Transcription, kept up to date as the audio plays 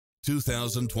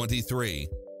2023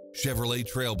 Chevrolet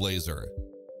TrailBlazer.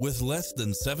 With less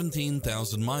than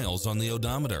 17,000 miles on the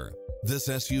odometer, this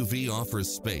SUV offers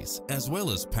space as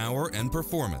well as power and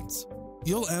performance.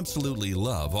 You'll absolutely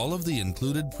love all of the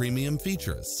included premium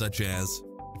features such as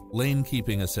lane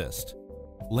keeping assist,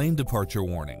 lane departure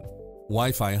warning,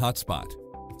 Wi-Fi hotspot,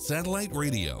 satellite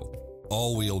radio,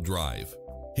 all-wheel drive,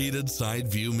 heated side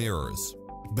view mirrors,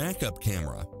 backup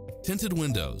camera, tinted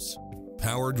windows,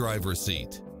 power driver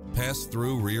seat,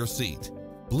 pass-through rear seat,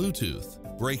 Bluetooth,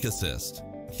 brake assist,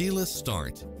 keyless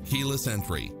start, keyless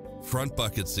entry, front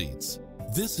bucket seats.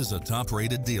 This is a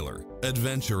top-rated dealer.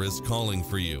 Adventure is calling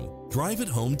for you. Drive it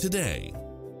home today.